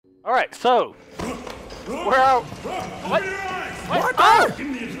All right, so where are? What? What? Oh!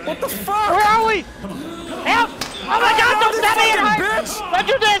 What the fuck? Where are we? Help! Oh my God! Don't stab me! Bitch! Don't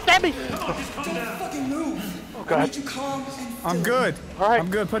you dare stab me! Don't fucking move. Oh God. I need you calm and I'm good. All right. I'm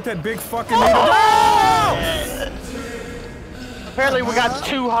good. Put that big fucking needle down. Apparently we got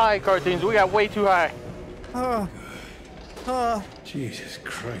too high, cartoons. We got way too high. Jesus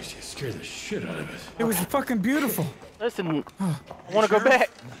Christ, you scared the shit out of us. It was fucking beautiful. Listen, I want to go back.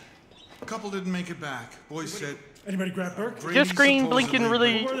 A couple didn't make it back. Boys said. Anybody grab Burke? Your screen blinking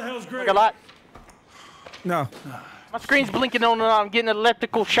really Where the hell's Grady? like a lot. No. My screen's blinking on and I'm getting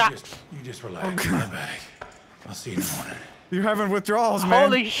electrical shocks. You just relax. Come back. I'll see you in the morning. You're having withdrawals, man.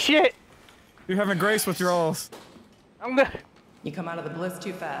 Holy shit! You're having grace withdrawals. I'm good. You come out of the bliss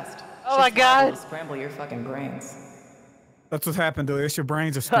too fast. Oh my God! Scramble your fucking brains. That's what's happened, Delirious. Your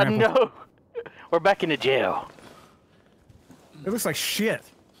brains are I scrambled. know. We're back in the jail. It looks like shit.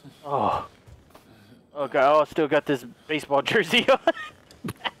 Oh. Oh God! Oh, I still got this baseball jersey on.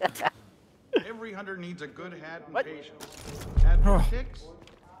 Every hunter needs a good hat and What? patience. Hat for Oh. ticks.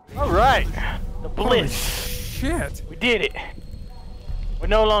 All right, the Holy bliss. shit. We did it. We're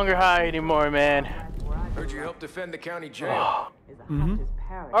no longer high anymore, man. Heard you helped defend the county jail. Mm-hmm.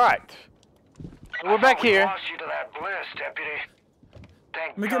 All right. We're back here. Lost you to that bliss, deputy. Thank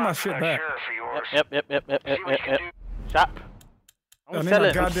Let me get God my for shit that back. sheriff of yours. Yep. Shop. I I'm need my selling,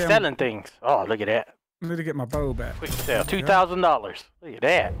 I'm goddamn- selling things. Oh, look at that. I need to get my bow back. Quick sale. $2,000. Look at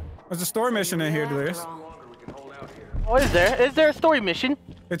that. There's a story mission in here, Delirious. Oh, is there? Is there a story mission?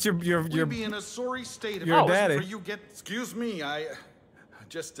 It's your We'd be in a sorry state if your it wasn't daddy. for you get. Excuse me, I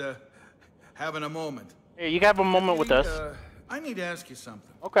just having a moment. Here, you have a moment with us. I need to ask you something.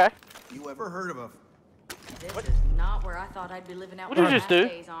 Okay. You ever heard of a? This is not where I thought I'd be living out What did my you last just do?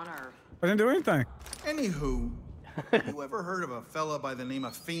 days on Earth. I didn't do anything. Anywho, you ever heard of a fella by the name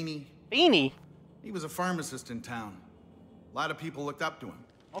of Feeney? Beanie. He was a pharmacist in town. A lot of people looked up to him.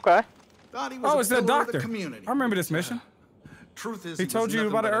 Okay. Thought he was Oh, a it's that pillar of doctor. the community. I remember this mission. Truth is, He was told you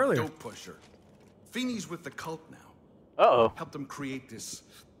nothing about it but a earlier. dope pusher. Feeney's with the cult now. Uh-oh. Helped him create this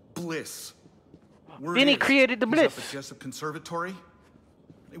bliss. Word Feeney is, created the he's bliss. Up at Jessup Conservatory.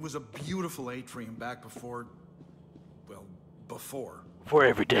 It was a beautiful atrium back before, well, before. For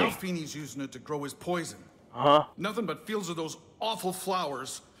every Now day. Feeney's using it to grow his poison. Uh-huh. Nothing but fields of those awful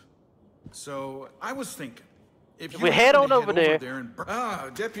flowers. So I was thinking, if we you head happen on to over there.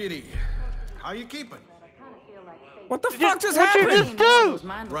 and deputy, how you keeping? What the fuck just What'd you happened? just do?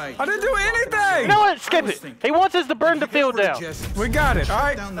 Right. I didn't do anything. You know what? Skip I was it. thinking, He wants us to burn if the you field get over down. to Jessup's, We got it. All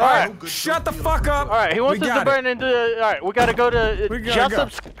right. shut down All that right. no good Shut the drug fuck dealer. up. All right, he wants We us to got burn into. All right, we gotta go to We gotta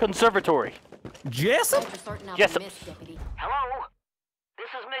Jessup's conservatory. Jessup? After sorting out Yes, the sir. mist, deputy. Hello? This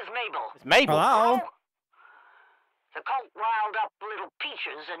is Ms. Mabel. It's Mabel. Hello. The cult riled up little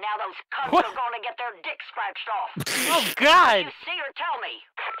peaches, and now those cunts What? are going to get their dicks scratched off. Oh God! You see her? Tell me.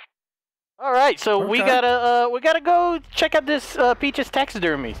 All right, so we Okay. gotta go check out this Peaches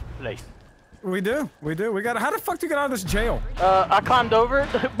taxidermy place. We do. We got. How the fuck do you get out of this jail? I climbed over.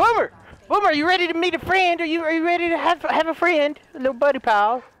 Boomer, are you ready to meet a friend? Are you ready to have a friend, a little buddy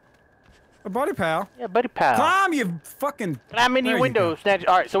pal? A buddy pal. Yeah, buddy pal. Climb, you fucking. Climb in There your you window. go. Snatch.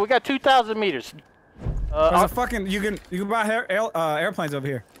 All right, so we got 2,000 meters. There's a fucking. You can buy airplanes over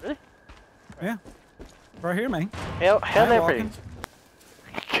here. Really? Yeah. Right here, man. Hell I'm airplanes.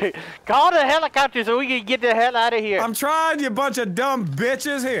 Call the helicopter so we can get the hell out of here. I'm trying, you bunch of dumb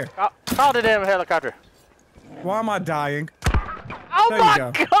bitches. Here. Call the damn helicopter. Why am I dying? Oh There you my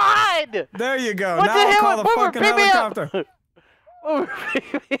go. God! There you go. What now the I'll hell? call the Boomer, fucking pick me up. helicopter.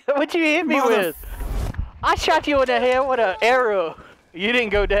 What you hit me Mother- with? I shot you in the head with an arrow. You didn't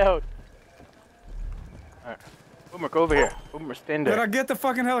go down. Alright. Boomer, go over here. Boomer, stand Did there. I get the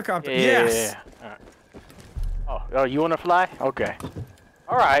fucking helicopter? Yeah, Yes. yeah. Alright. Oh, you want to fly? Okay.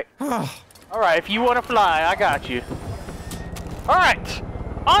 Alright. Alright, if you want to fly, I got you. Alright.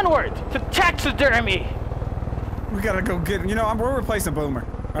 Onward to taxidermy. We gotta go get. You know, we're replacing Boomer.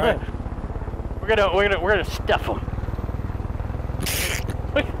 All right. We're gonna stuff him.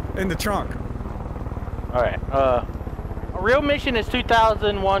 In the trunk. Alright, a real mission is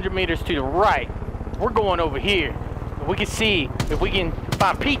 2,100 meters to the right. We're going over here. We can see if we can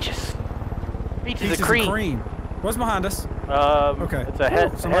find peaches. Peaches Peaches are cream. and cream. What's behind us? Okay. It's a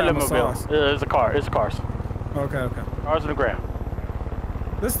Ooh, somebody almost saw us. helimobile. It's a car. It's cars. Okay. Cars on the ground.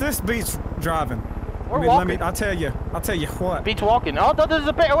 This beats driving. We're Let walking. me, I'll tell you what. Beach walking. Oh, there's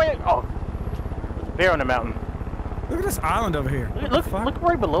a bear. Wait. Oh, there's a bear on the mountain. Look at this island over here. What the Look fuck?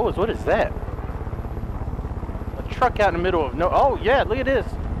 right below us. What is that? A truck out in the middle of no. Oh yeah, look at this.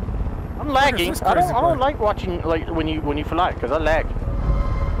 I'm lagging. this I crazy don't part? like watching like when you fly because I lag.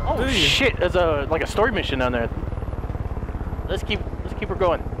 Oh Do you? shit! There's like a story mission down there. Let's keep her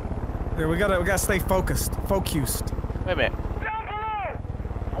going. Yeah, we gotta stay focused. Focused. Wait a minute.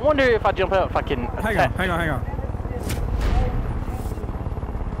 I wonder if I jump out if I can. Hang on.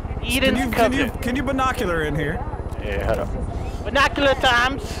 Eden's Covenant. Can you binocular in here? Yeah, hold on. Binocular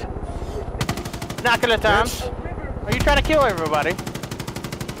times. Binocular times. Are you trying to kill everybody?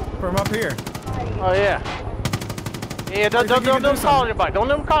 From up here. Oh yeah. Yeah, don't call anybody. Don't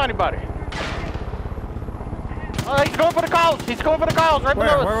let him call anybody. Oh, he's going for the calls. He's going for the calls right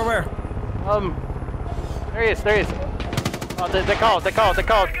below us. Where? There he is. Oh, they called. They called.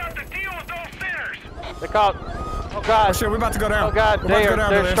 Oh God. Oh shit, we're about to go down. Oh God,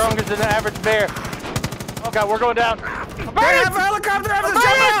 they're stronger than the average bear. Oh God, we're going down. They have a helicopter!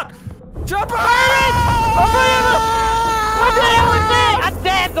 Jump out! What the hell is that? I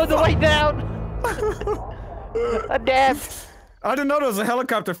dabbed on the way down. I dabbed. I didn't know there was a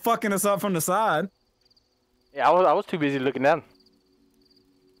helicopter fucking us up from the side. Yeah, I was too busy looking down.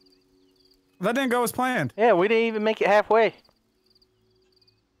 That didn't go as planned. Yeah, we didn't even make it halfway.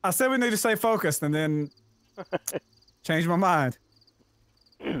 I said we need to stay focused and then changed my mind.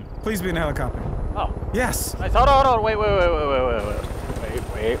 Please be in the helicopter. Oh. Yes. Nice. Hold on. Wait.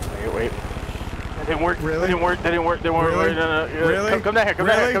 That didn't work. Really? That didn't work. Really? No. Really? Come down here. Come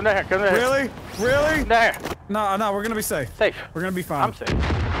down here. Really? Come down here. No, we're gonna be safe. Safe. We're gonna be fine. I'm safe.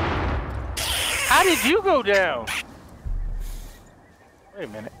 How did you go down? Wait a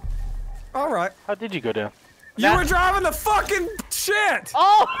minute. All right. How did you go down? You were driving the fucking shit!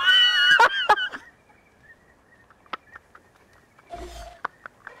 Oh!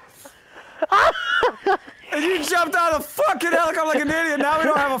 And you jumped out of the fucking helicopter like an idiot. Now we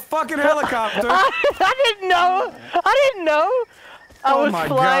don't have a fucking helicopter. I didn't know. I was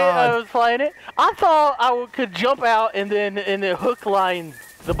flying it. I thought I could jump out and then hook line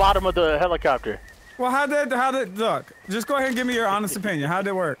the bottom of the helicopter. Well, how did look? Just go ahead and give me your honest opinion. How did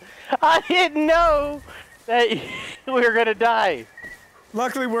it work? I didn't know that we were gonna die.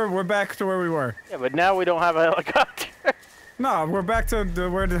 Luckily, we're back to where we were. Yeah, but now we don't have a helicopter. No, we're back to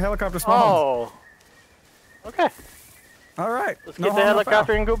where the helicopter spawned. Oh. Okay. All right. Let's get the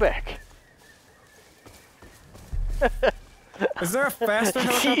helicopter and go back. Is there a faster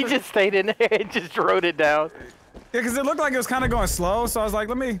helicopter? He just stayed in there and just rode it down. Yeah, because it looked like it was kind of going slow, so I was like,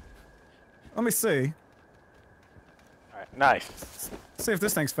 let me see. All right, nice. See if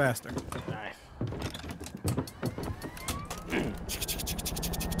this thing's faster. Nice.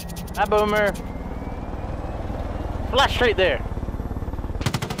 Hi, Boomer. Fly straight there.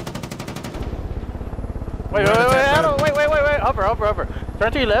 Wait. Hover.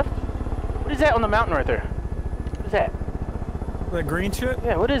 Turn to your left. What is that on the mountain right there? What is that? That green shit?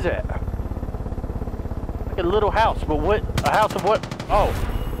 Yeah, what is that? Like a little house, but what? A house of what? Oh.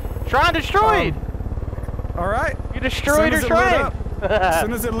 Shrine destroyed! All right. You destroyed her shrine! As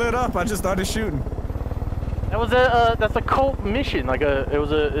soon as it lit up, I just started shooting. That was that's a cult mission.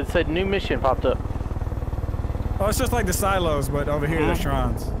 It said new mission popped up. Oh, it's just like the silos, but over here, the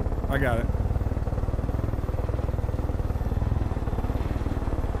shrines. I got it.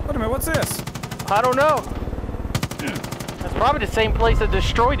 Wait a minute, what's this? I don't know. That's probably the same place that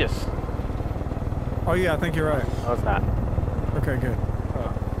destroyed us. Oh yeah, I think you're right. No, it's not. Okay, good.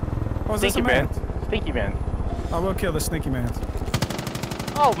 Oh, is this a man? Stinky man. I will kill the sneaky man.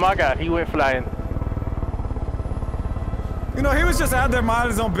 Oh my God, he went flying. You know, he was just out there minding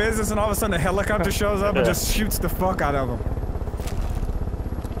his own business, and all of a sudden a helicopter shows up and just shoots the fuck out of him.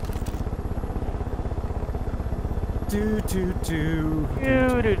 Killing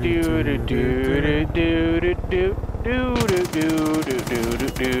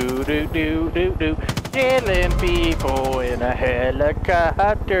people in a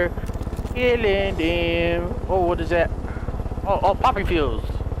helicopter. Killing them. Oh, what is that? Oh, poppy fields.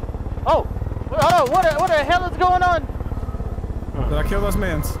 Oh, what the hell is going on? Did I kill those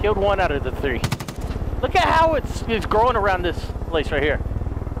men? Killed one out of the three. Look at how it's growing around this place right here.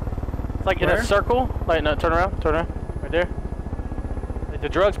 It's like in a circle. Like, no, turn around. Right there. Like the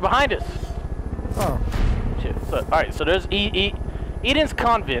drug's behind us. Oh. Shit. So, all right, so there's Eden's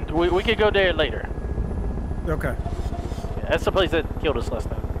Convent. We could go there later. Okay. Yeah, that's the place that killed us last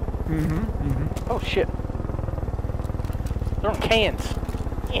time. Oh, shit. Throwing cans.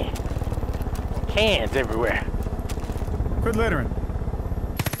 Yeah. Cans everywhere. Quit littering.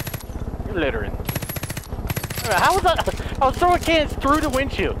 You're littering. How was that? I was throwing cans through the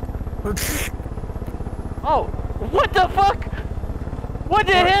windshield. Oh, what the fuck? What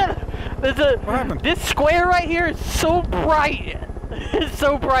the hell? What happened? This square right here is so bright. It's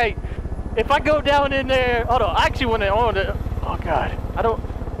so bright. If I go down in there, hold on. I actually want to. Oh God, I don't.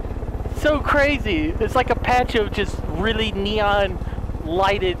 so crazy. It's like a patch of just really neon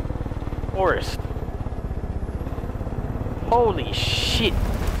lighted forest. Holy shit.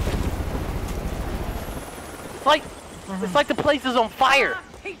 It's like the place is on fire.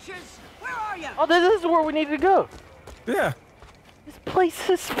 Peaches, where are you? Oh, this is where we need to go. Yeah. This place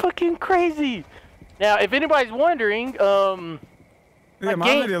is fucking crazy. Now, if anybody's wondering, Yeah, my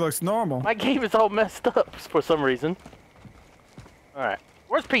game- video looks normal. my game is all messed up for some reason. Alright,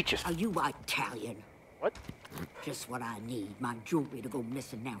 where's Peaches? Are you Italian? What? Just what I need. My jewelry to go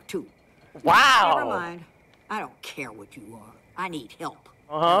missing now, too. Wow! Never mind. I don't care what you are. I need help.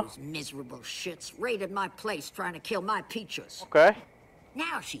 Uh-huh. Those miserable shits raided my place trying to kill my Peaches. Okay.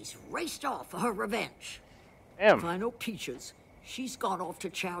 Now she's raced off for her revenge. Damn. If I know Peaches, she's gone off to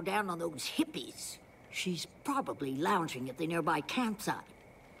chow down on those hippies. She's probably lounging at the nearby campsite.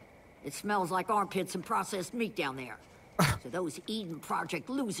 It smells like armpits and processed meat down there. So those Eden Project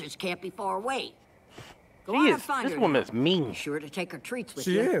losers can't be far away. Go on and find This her. woman is Be mean. sure to take her treats with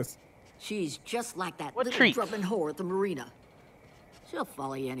She you. is. She's just like that What little treats? drubbing whore at the marina. She'll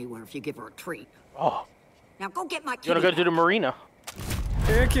follow you anywhere if you give her a treat. Oh, Now go get my you wanna go to the marina?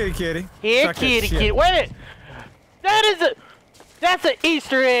 Here, kitty, kitty. Here, Suck that kitty, shit. kitty. Wait a minute. That's an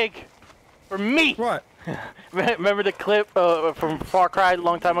Easter egg for me. What? Remember the clip from Far Cry a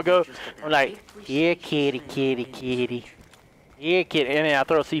long time ago? I'm like, here, kitty, kitty, kitty. Here, kitty. And then I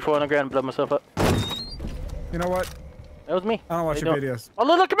throw a C4 on the ground and blow myself up. You know what? That was me. I don't watch How your you doing? videos. Oh,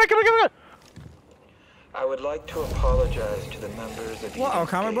 look, come here, come here, come here. I would like to apologize to the members of What, Eden a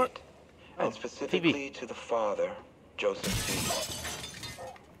comic book? Gate, and specifically to the father, Joseph Seymour.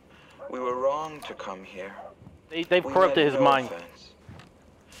 We were wrong to come here. They've We corrupted meant his no mind. offense.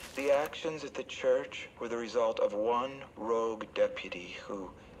 The actions at the church were the result of one rogue deputy who...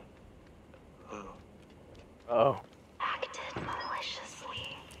 Oh. acted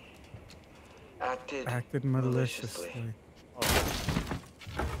maliciously.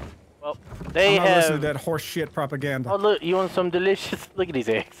 Well, they I'm not listening have. to that horse shit propaganda. Oh, look, you want some delicious? Look at these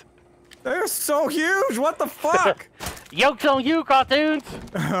eggs. They're so huge. What the fuck? Yolks on you, cartoons.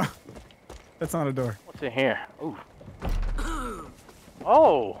 That's on the door. What's in here? Ooh.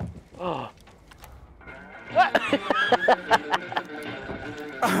 Oh. Oh.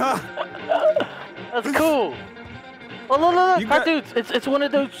 That's cool. Oh, look, You got- cartoons. It's one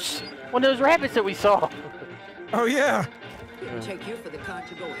of those rabbits that we saw. Oh yeah. Didn't take you for the kind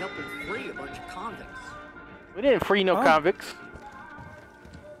to go helping free a bunch of convicts. We didn't free no Oh. convicts.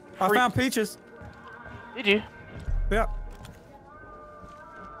 I found Peaches. Did you? Yep.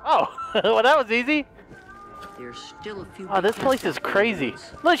 Oh, well, that was easy. There's still a few. Oh, this place is crazy.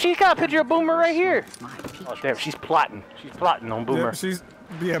 Look, she's got a picture of Boomer right here. Oh, damn, she's plotting. She's plotting on Boomer.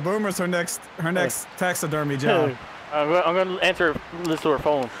 Yeah, Boomer's her next taxidermy job. I'm gonna answer, listen to her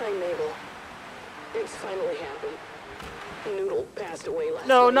phone. Hi, Mabel. It's finally happened. Noodle passed away last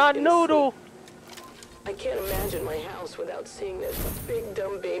No, night not in the Noodle. sleep. I can't imagine my house without seeing this big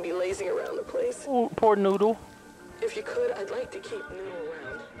dumb baby lazing around the place. Ooh, poor Noodle. If you could, I'd like to keep Noodle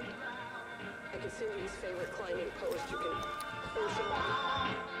around. I can send you his favorite climbing post. You can post him on.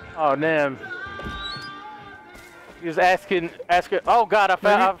 Oh, damn. He was asking. Oh God, I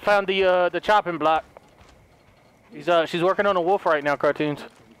found the chopping block. She's working on a wolf right now, cartoons.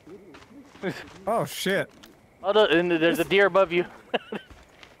 Oh shit. Oh, look, and there's a deer above you.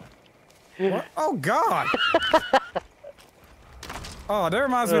 What? Oh God. Oh, that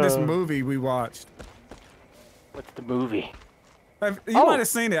reminds me of this movie we watched. What's the movie? You might have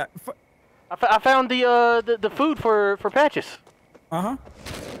seen it. I found the food for Patches. Uh-huh.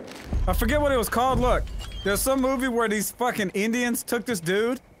 I forget what it was called. Look, there's some movie where these fucking Indians took this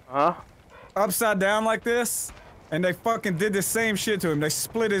dude upside down like this, and they fucking did the same shit to him. They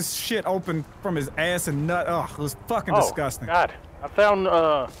split his shit open from his ass and nut. Ugh, it was fucking disgusting. God, I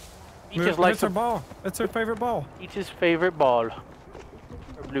found Peaches likes her ball. That's her favorite ball. Peaches' favorite ball.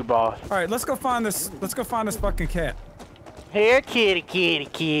 Her blue ball. All right, let's go find this. Let's go find this fucking cat. Here, kitty, kitty,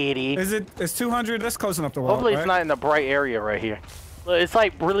 kitty. It's 200. That's close enough to walk. Hopefully, right? it's not in the bright area right here. Look, it's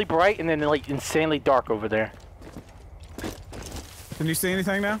like really bright and then like insanely dark over there. Can you see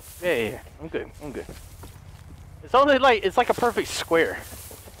anything now? Yeah. I'm good. It's only like it's like a perfect square.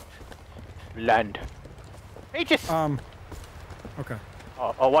 Land. Peaches. Okay.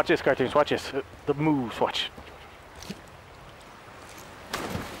 Oh, watch this, cartoons. Watch this. The moves. Watch.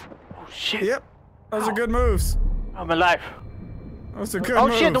 Oh shit. Yep. Those are good moves. Oh my life. Those are good Oh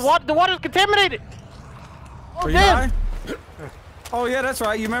moves. shit! The water's contaminated. Oh Are you damn. high? Oh yeah, that's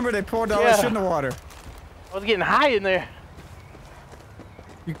right. You remember they poured all that shit in the water. I was getting high in there.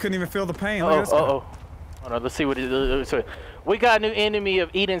 You couldn't even feel the pain. Look at this guy. Hold on, let's see what it is. We got a new enemy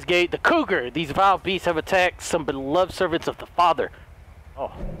of Eden's Gate, the cougar. These vile beasts have attacked some beloved servants of the Father.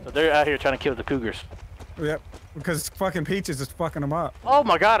 Oh, so they're out here trying to kill the cougars. Yep, because fucking Peaches is fucking them up. Oh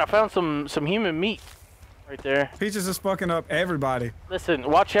my God, I found some human meat right there. Peaches is fucking up everybody. Listen,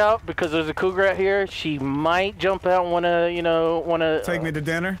 watch out because there's a cougar out here. She might jump out and wanna take me to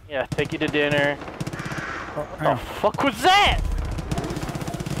dinner. Yeah, take you to dinner. Oh, what the fuck was that?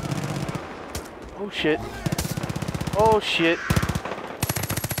 Oh shit. Oh shit.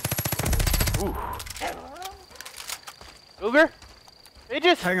 Ooh. Cougar?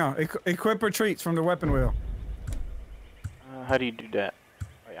 Just hang on. Equip retreats from the weapon wheel. How do you do that?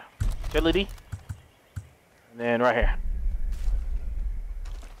 Oh yeah. Utility. And then right here.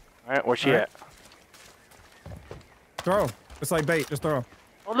 Alright, where's she at? Throw. It's like bait. Just throw.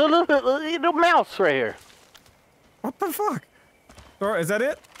 Oh, little mouse right here. What the fuck? Throw. Is that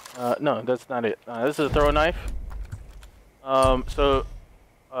it? No, that's not it. This is a throw knife. Oh,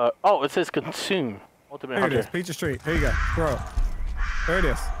 it says consume. Ultimate Here Hunter. it is. Peaches treat. Here you go. Throw. There it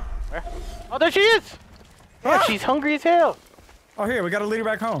is. Where? Oh, there she is! Yeah, she's hungry as hell. Oh, here, we gotta lead her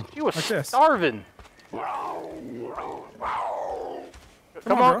back home. She was like starving.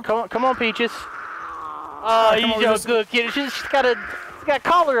 Come on, Peaches. Oh, you're so good, kid. She's got a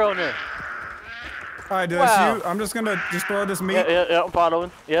collar on her. All right, dude, wow. You. I'm just gonna throw this meat. Yeah, I'm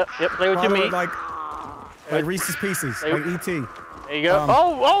following. Yep, play with your meat. Like Reese's Pieces, like E.T. There you go.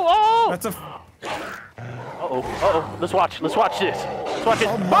 Oh! That's a... Uh-oh. Let's watch this. Let's watch it.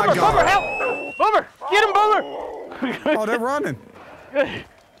 Oh my God. Bummer, help! Bummer! Get him, Bummer! Oh, they're running.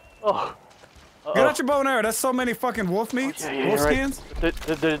 Oh. Get out your bow and arrow. That's so many fucking wolf meats. Wolf skins. They're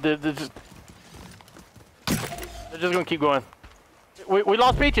just gonna keep going. We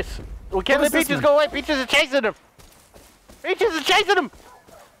lost Peaches. We can't let Peaches go away. Peaches is chasing him. Peaches is chasing him.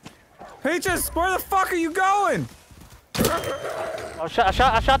 Peaches, where the fuck are you going? I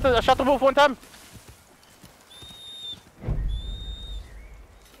shot the wolf one time.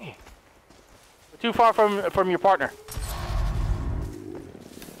 We're too far from your partner.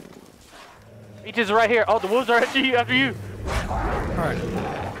 Peaches is right here. Oh, the wolves are after you. Alright.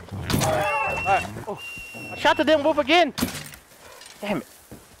 Oh, I shot the damn wolf again. Damn it.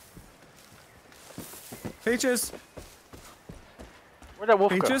 Peaches. Where'd that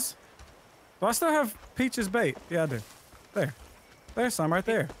wolf Peaches? Do I still have Peaches bait? Yeah, I do. There. There's some right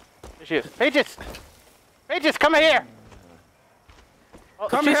there. There she is. Peaches! Peaches, come here! Oh,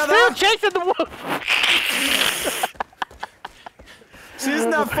 come she's here, still chasing the wolf! She's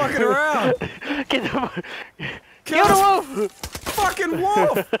not fucking around. Kill the wolf! Fucking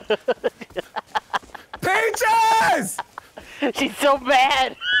wolf! Peaches! She's so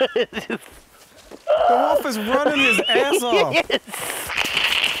mad! The wolf is running his ass off. Yes.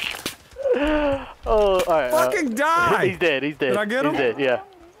 Oh, alright. Fucking die! He's dead. Did I get him? He's dead, yeah.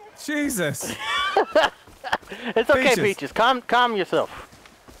 Jesus. It's okay, Peaches. Calm yourself.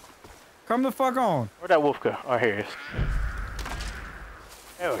 Come the fuck on. Where'd that wolf go? Oh, here he is.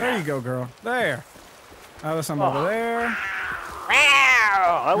 There you go, girl. There. Now there's some over there.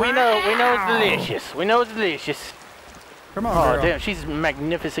 Wow! We know it's delicious. We know it's delicious. Come on, girl. Oh, damn, she's a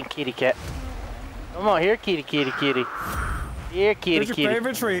magnificent kitty cat. Come on, here, kitty. Here, kitty. Here's your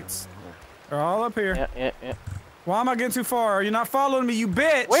favorite treats. They're all up here. Yeah. Why am I getting too far? Are you not following me, you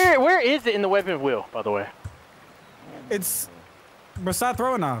bitch? Where is it in the weapon wheel, by the way? It's beside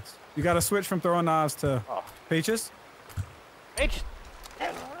throwing knives. You gotta switch from throwing knives to Peaches. Peaches!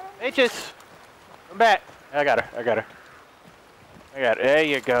 Come back. I got her. There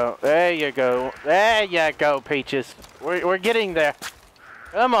you go, Peaches. We're getting there.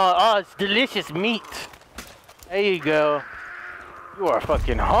 Come on. Oh, it's delicious meat. There you go. You are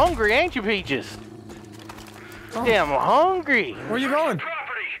fucking hungry, ain't you, Peaches? Oh. Damn hungry. Where you going?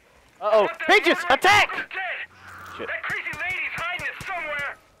 Uh-oh. Peaches, attack! Shit. That crazy lady's hiding it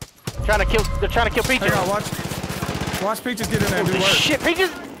somewhere. They're trying to kill Peaches. Hang on, watch Peaches get in there and do work. Shit, Peaches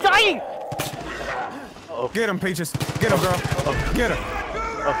is dying! Uh-oh. Get him, Peaches. Get him, girl. Get him.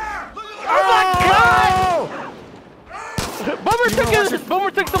 Oh my God!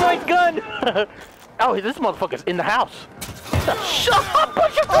 Boomer took somebody's gun! Oh, this motherfucker's in the house. Shut up!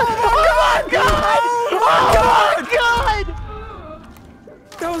 Oh my God! Oh my God!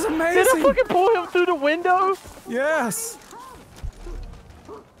 That was amazing! Did I fucking pull him through the window? Yes!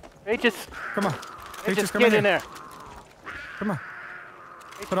 Peaches. Come on. Peaches, come get in there. Come on.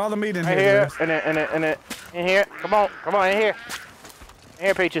 Put all the meat in right here. In here. Come on, in here. In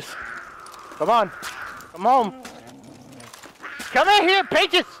here, Peaches. Come on. Come home. Come in here,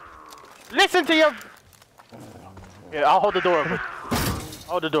 Peaches! Listen to your... Yeah, I'll hold the door open.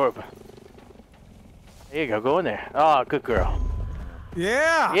 Hold the door open. There you go, go in there. Oh, good girl.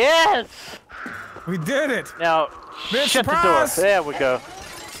 Yeah. Yes. We did it. Now, Bitch, shut surprise! the door. There we go.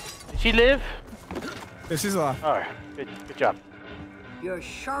 Did she live? Yeah, she's alive. All right. Good job. You're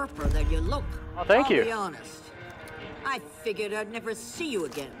sharper than you look. Oh, thank you. I'll be honest. I figured I'd never see you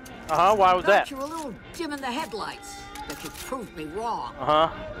again. Uh-huh. Why was that? You were a little dim in the headlights, but you proved me wrong. Uh-huh.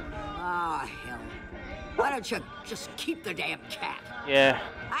 Ah, hell. Why don't you just keep the damn cat? Yeah.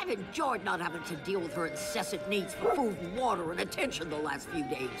 I've enjoyed not having to deal with her incessant needs for food and water and attention the last few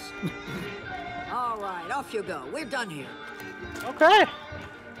days. All right, off you go. We're done here. Okay.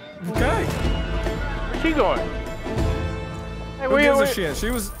 Okay. Where's she going? Hey, Who gives a shit? She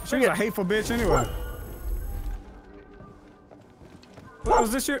was a hateful bitch anyway. What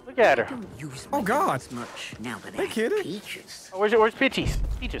was this shit? Look at her. Oh God. Much now that Hey, kitty. Peaches. Oh, where's Peaches?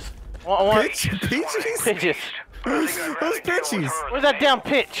 Peaches. Peaches? Peaches. Who's Peaches? Where's that damn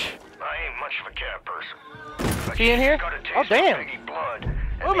pitch? I ain't much of a cat person. She in here? Oh, damn.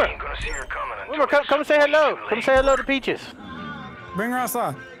 Wilmer. Wilmer, come say hello. Come say hello to Peaches. Bring her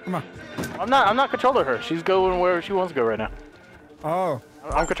outside. Come on. I'm not controlling her. She's going where she wants to go right now. Oh.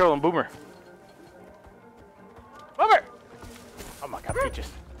 I'm controlling Boomer. Boomer! Oh my God,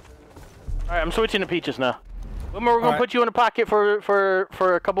 Peaches. All right, I'm switching to Peaches now. Boomer, we're gonna put you in a pocket for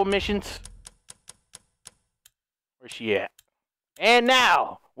a couple missions. Where's she at? And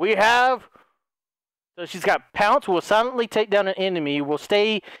now we have. So she's got Pounce. Will silently take down an enemy. Will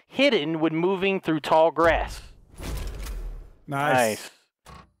stay hidden when moving through tall grass. Nice.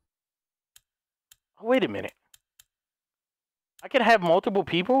 Oh, wait a minute. I can have multiple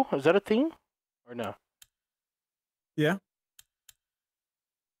people? Is that a thing? Or no? Yeah.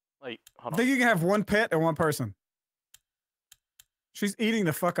 Like, I think you can have one pet and one person. She's eating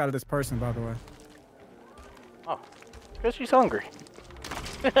the fuck out of this person, by the way. Oh, because she's hungry.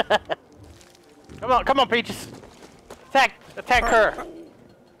 Come on, Peaches. Attack her.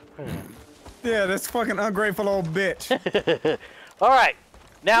 Yeah, this fucking ungrateful old bitch. All right,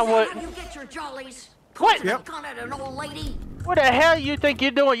 now what? How you get your jollies? What? Yep. Gun at an old lady. What the hell you think you're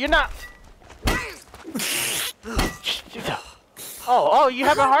doing? You're not. Oh, you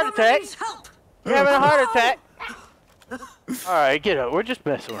having a heart attack? You're having a heart attack. All right, get up. We're just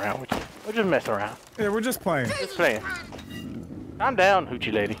messing around. We're just messing around. Yeah, we're just playing. Just playing. Calm down,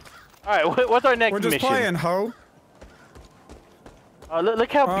 hoochie lady. All right, what's our next mission? We're just playing, ho.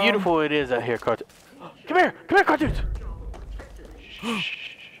 Look how beautiful it is out here, Cartoon. Come here, Cartoons.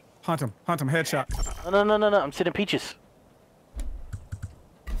 Hunt him, headshot. No. I'm sending Peaches.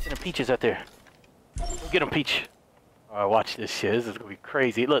 Sending Peaches out there. Go get him, Peach. All right, watch this shit. This is gonna be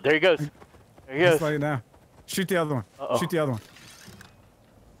crazy. Look, there he goes. There he goes. Just lay it down. Shoot the other one. Shoot the other one.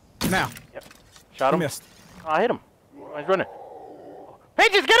 Now. Yep. Shot him. Missed. Oh, I hit him. Oh, he's running.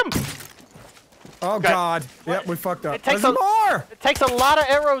 Peaches, get him! Oh God. Yep, we fucked up. There's more! It takes a lot of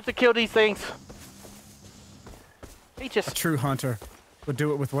arrows to kill these things. Peaches. A true hunter would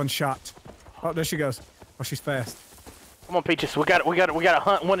do it with one shot. Oh, there she goes. Oh, she's fast. Come on, Peaches. We gotta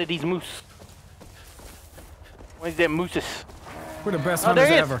hunt one of these moose. One of these damn mooses. We're the best hunters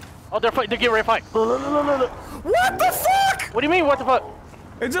ever. Oh, they're getting ready to fight. What the fuck? What do you mean, what the fuck?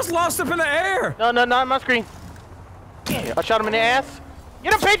 It just lost up in the air. No, not on my screen. Yeah, I shot him in the ass.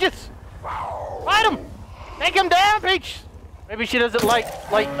 Get him, Peaches! Fight him! Take him down, Peach! Maybe she doesn't like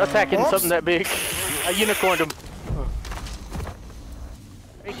attacking something that big. I unicorned him.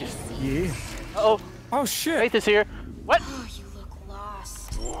 Peaches. Yeah. Uh-oh. Oh, shit. Faith is here. What? Oh, you look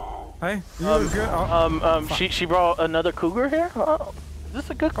lost. Hey, you look good. Oh. She brought another cougar here? Oh, is this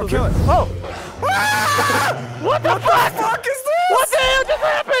a good cougar? Kill it. Oh! What the fuck is this? What the hell just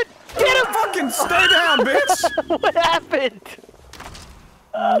happened? Get him! Fucking stay down, bitch! What happened?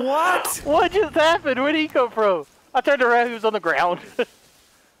 What? What just happened? Where did he come from? I turned around, he was on the ground.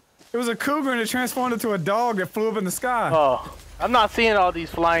 It was a cougar and it transformed into a dog that flew up in the sky. Oh, I'm not seeing all these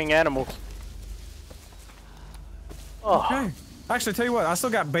flying animals. Oh. Okay. Actually, tell you what, I still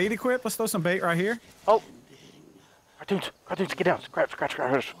got bait equipped. Let's throw some bait right here. Oh. Cartoons, get down. Scratch.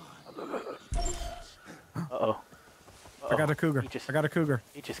 Uh-oh. I got a cougar. Peaches. I got a cougar.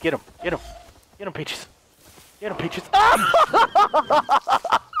 Peaches, get him. Get him, Peaches. Get him, Peaches.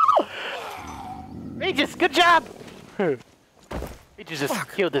 Ah! Peaches, good job. Peaches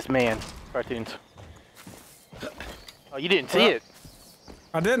just killed this man. Cartoons. Oh, you didn't see it.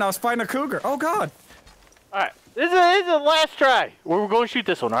 I didn't. I was fighting a cougar. Oh, God. All right. This is the last try. We're going to shoot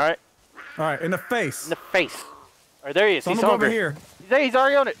this one, all right? All right, in the face. In the face. All right, there he is. So He's I'm gonna go hungry. over here. He's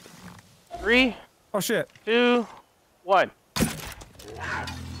already on it. 3. Oh, shit. 2, 1.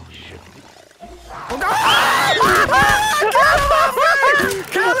 Oh, God.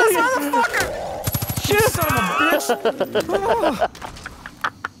 Kill this motherfucker! Shoot! Son of a bitch!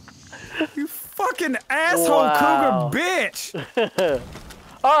 You fucking asshole Wow. cougar bitch!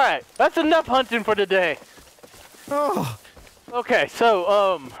 All right, that's enough hunting for today. Oh. Okay,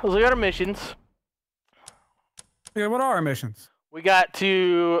 so we got our missions. Yeah, what are our missions? We got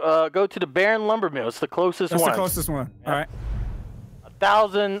to go to the Barren Lumber Mill. It's the closest That's one. the closest one. Yep. All right.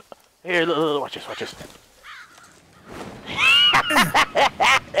 1,000. Here, look, watch this. Watch this.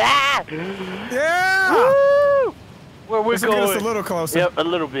 Yeah. Woo! Where we're This will going? get us a little closer. Yep, a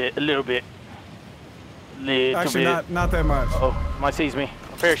little bit. Actually, not that much. Oh, my sees me.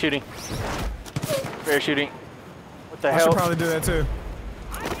 I'm parachuting. What the I hell? should probably do that too.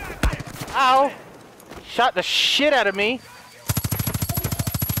 Ow! Shot the shit out of me.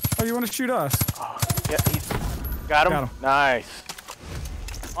 Oh, you want to shoot us? Oh, yeah, he's got him. Nice.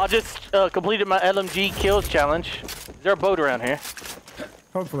 I just completed my LMG kills challenge. Is there a boat around here?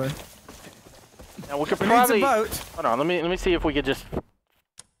 Hopefully. Now we could We probably. need a boat. Hold on, let me see if we could just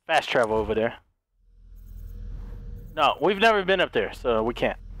fast travel over there. No, we've never been up there, so we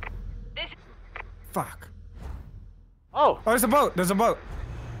can't. Fuck. Oh, there's a boat. There's a boat.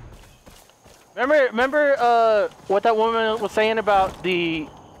 Remember what that woman was saying about the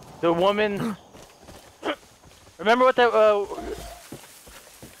woman? Remember what that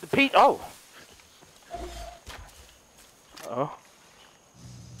the Pete? Oh. Uh-oh.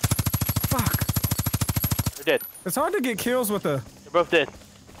 Fuck. They're dead. It's hard to get kills with a. They're both dead.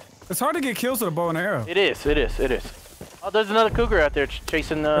 It's hard to get kills with a bow and arrow. It is. Oh, there's another cougar out there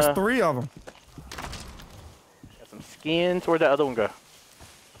chasing. There's 3 of them. Got some skins. Where'd that other one go?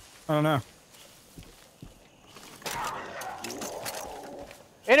 I don't know.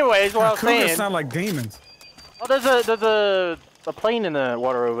 Anyways, what I was cougars saying. sound like demons. Oh, there's a plane in the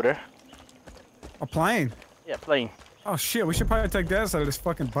water over there. A plane? Yeah, plane. Oh shit, we should probably take that side of this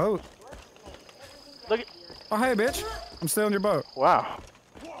fucking boat. Look at. Oh hey, bitch. I'm still in your boat. Wow.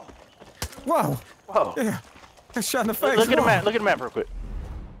 Whoa. Whoa. Yeah. Got shot in the face. Look at the map. Look at the map real quick.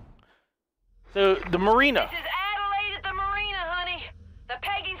 So the marina. This is Adelaide at the marina, honey. The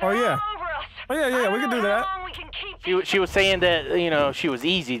Peggies Oh are yeah. all over us. Oh yeah, we can do that. We can keep She was saying that she was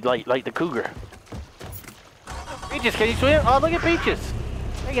easy like the cougar. Peaches, can you swim? Oh, look at Peaches,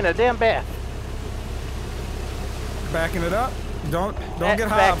 taking a damn bath. Backing it up. Don't get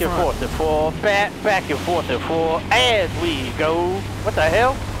high Back up and front. forth and forth, back and forth and forth as we go. What the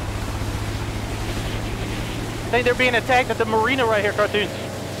hell? I think they're being attacked at the marina right here, cartoons.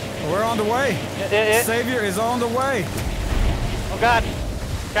 We're on the way. Yeah. Savior is on the way. Oh God!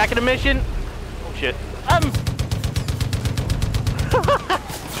 Tracking the mission. Oh shit!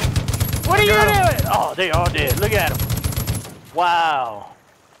 What are you doing? Oh, they all dead. Look at them. Wow.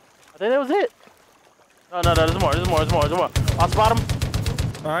 I think that was it. No, there's more. I'll spot them.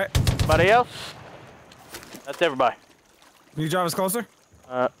 All right. Anybody else? That's everybody. Can you drive us closer?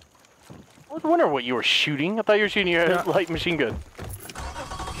 I was wondering what you were shooting. I thought you were shooting your light machine gun.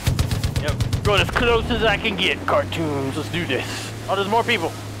 Yep. Going as close as I can get, cartoons. Let's do this. Oh, there's more people.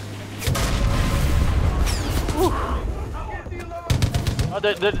 Whew. Oh,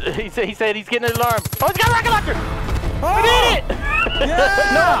 he said he's getting an alarm. Oh, he's got a rocket launcher! Oh! We did it!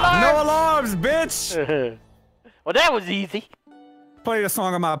 Yeah! No alarms, bitch! Well, that was easy. Play the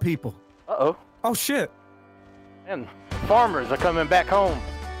song of my people. Uh-oh. Oh, shit. And farmers are coming back home.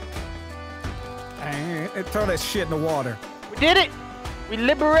 Throw that shit in the water. We did it! We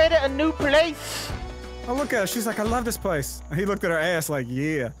liberated a new place. Oh, look at her. She's like, I love this place. And he looked at her ass like,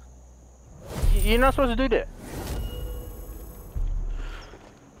 yeah. You're not supposed to do that.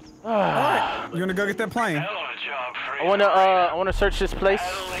 Alright, you wanna go get that plane? I wanna search this place.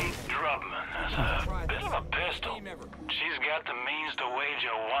 Adelaide Drubman has a bit of a pistol. She's got the means to wage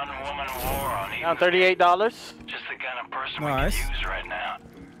a one-woman war on Now $38. Just the kind of person Nice. we can use right now.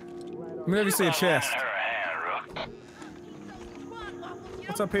 Let me see a chest. Her hand, Rook.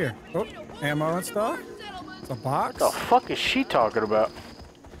 What's up here? Oh, ammo and stuff? It's a box? What the fuck is she talking about?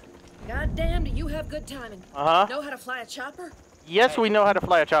 Goddamn, do you have good timing? Uh-huh. Know how to fly a chopper? Yes, we know how to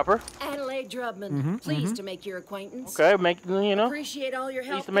fly a chopper. Adelaide Drubman, pleased to make your acquaintance. Okay, Appreciate all your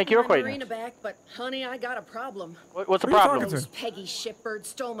help. Pleased to make your getting my acquaintance. marina back, but honey, I got a problem. What's the Who are you problem? talking Those Peggy shipbirds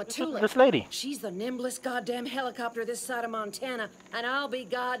stole my tulip. This lady. She's the nimblest goddamn helicopter this side of Montana, and I'll be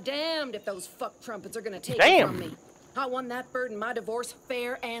goddamned if those fuck trumpets are gonna take it from me. I won that bird in my divorce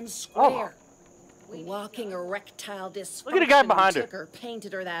fair and square. Walking erectile dysfunction. Look at the guy behind her. Took her,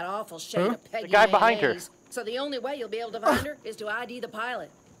 painted her that awful shade of Peggy The guy behind her. mayonnaise. So the only way you'll be able to find her is to ID the pilot.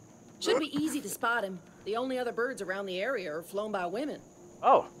 Should be easy to spot him. The only other birds around the area are flown by women.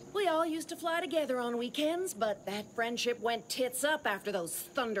 Oh. We all used to fly together on weekends, but that friendship went tits up after those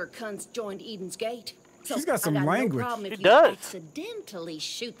thunder cunts joined Eden's Gate. So She's got some I got language. No problem if She you does. accidentally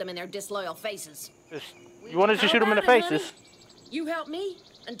shoot them in their disloyal faces. You want us to How shoot them in the about it, faces? honey? You help me,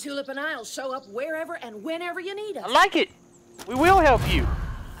 and Tulip and I'll show up wherever and whenever you need us. I like it. We will help you.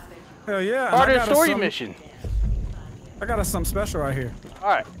 Hell yeah. Part and of I the got us story some- mission. I got us something special right here. All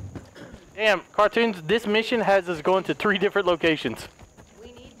right. Damn, cartoons. This mission has us going to 3 different locations.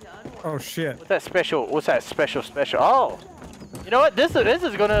 Oh shit. What's that special? What's that special? Oh, you know what? This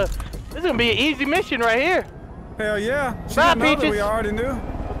is gonna be an easy mission right here. Hell yeah. She Bye, didn't know that Peaches. we already knew.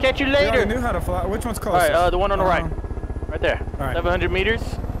 We'll catch you We later. already knew how to fly. Which one's All closest? right, the one on the right there. All right. 700 meters.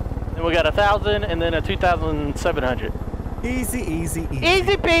 Then we got 1,000, and then a 2,700. Easy, easy, easy.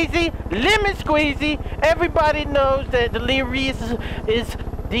 Easy peasy, lemon squeezy. Everybody knows that Delirious is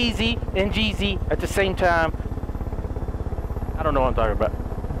DZ and GZ at the same time. I don't know what I'm talking about.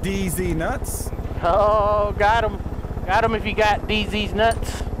 DZ nuts. Oh, got him. Got him if you got DZ's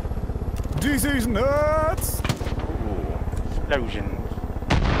nuts. DZ's nuts. Ooh, explosions.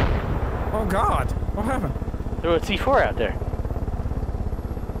 Oh God. What happened? There was a C4 out there.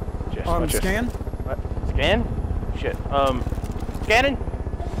 Scan? What? Scan? Shit. Scanning?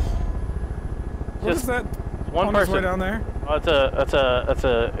 What is that? One on person. His way down there? Oh, that's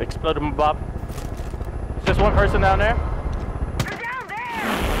a exploding bob. It's just one person down there.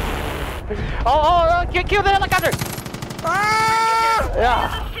 Oh, kill the helicopter! Ah!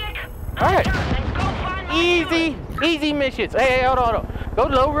 Yeah. All right. Easy missions. Hey, hold on. Go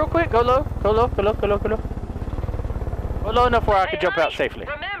low real quick. Go low. Go low enough where I can jump out safely.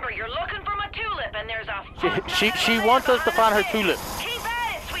 Remember, you're looking for my tulip, and there's a. She wants us to find her tulip. Keep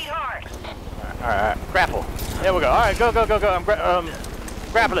at it, sweetheart. All right. Grapple. There we go. All right. Go. I'm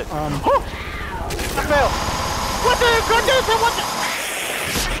grappling. I fell. What the? What the?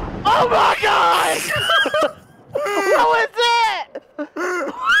 Oh my God! What was that?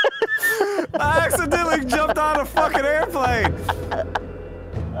 I accidentally jumped on a fucking airplane.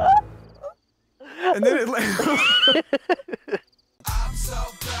 And then it I'm so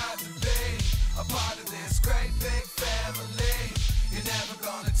proud to be a part of this great big family. You're never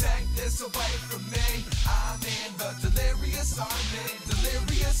gonna take this away from me. I'm in the delirious army,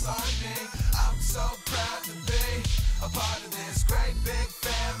 delirious army. I'm so proud to be a part of this great big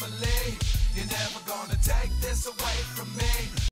family. You're never gonna take this away from me.